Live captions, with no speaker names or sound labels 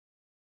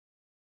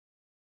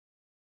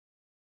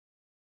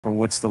for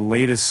what's the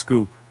latest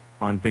scoop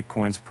on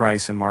Bitcoin's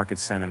price and market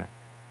sentiment.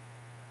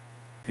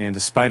 And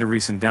despite a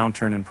recent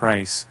downturn in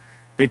price,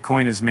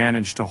 Bitcoin has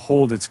managed to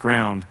hold its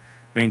ground,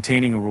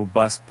 maintaining a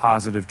robust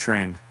positive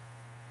trend.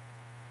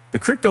 The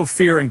Crypto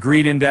Fear and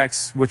Greed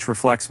Index, which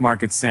reflects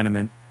market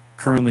sentiment,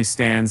 currently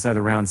stands at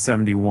around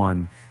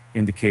 71,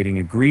 indicating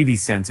a greedy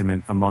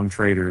sentiment among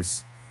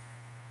traders.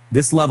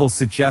 This level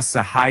suggests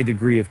a high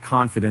degree of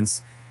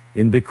confidence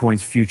in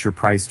Bitcoin's future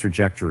price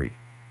trajectory.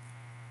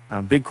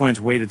 Bitcoin's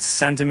weighted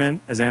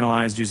sentiment, as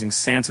analyzed using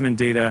sentiment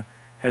data,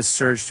 has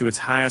surged to its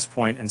highest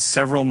point in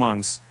several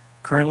months,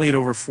 currently at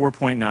over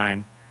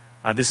 4.9.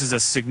 This is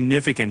a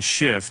significant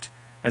shift,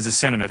 as the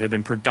sentiment had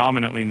been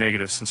predominantly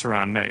negative since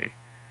around May.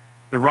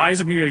 The rise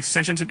of new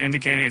extensions is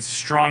indicating a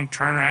strong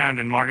turnaround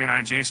in market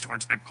IJs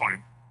towards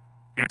Bitcoin.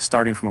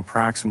 Starting from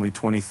approximately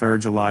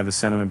 23rd July, the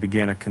sentiment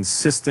began a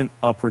consistent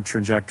upward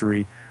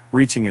trajectory,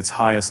 reaching its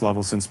highest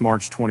level since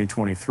March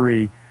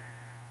 2023.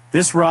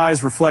 This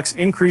rise reflects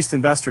increased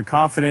investor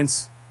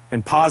confidence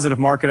and positive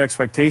market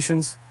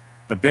expectations.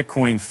 The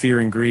Bitcoin Fear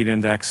and Greed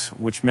Index,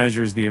 which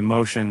measures the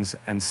emotions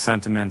and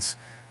sentiments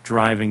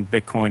driving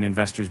Bitcoin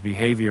investors'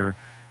 behavior,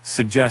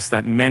 suggests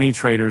that many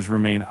traders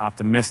remain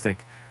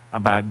optimistic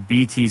about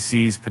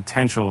BTC's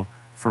potential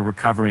for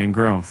recovery and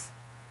growth.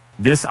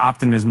 This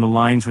optimism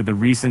aligns with the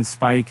recent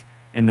spike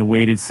in the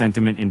weighted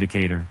sentiment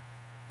indicator,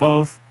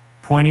 both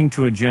pointing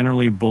to a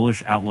generally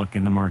bullish outlook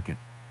in the market.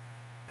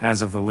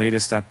 As of the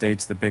latest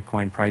updates, the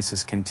Bitcoin price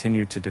has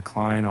continued to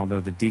decline, although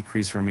the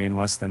decrease remained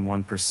less than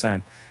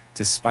 1%.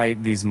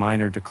 Despite these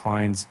minor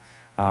declines,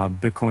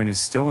 Bitcoin is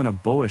still in a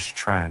bullish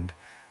trend.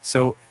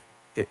 So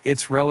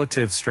its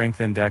relative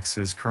strength index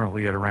is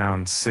currently at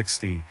around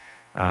 60,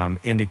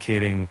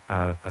 indicating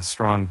a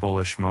strong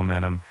bullish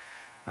momentum.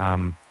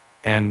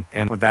 And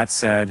with that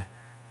said,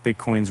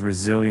 Bitcoin's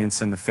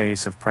resilience in the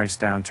face of price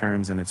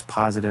downturns and its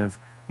positive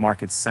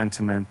market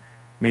sentiment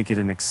make it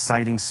an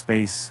exciting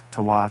space to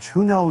watch.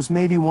 Who knows,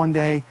 maybe one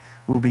day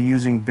we'll be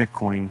using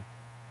Bitcoin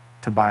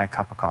to buy a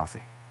cup of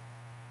coffee.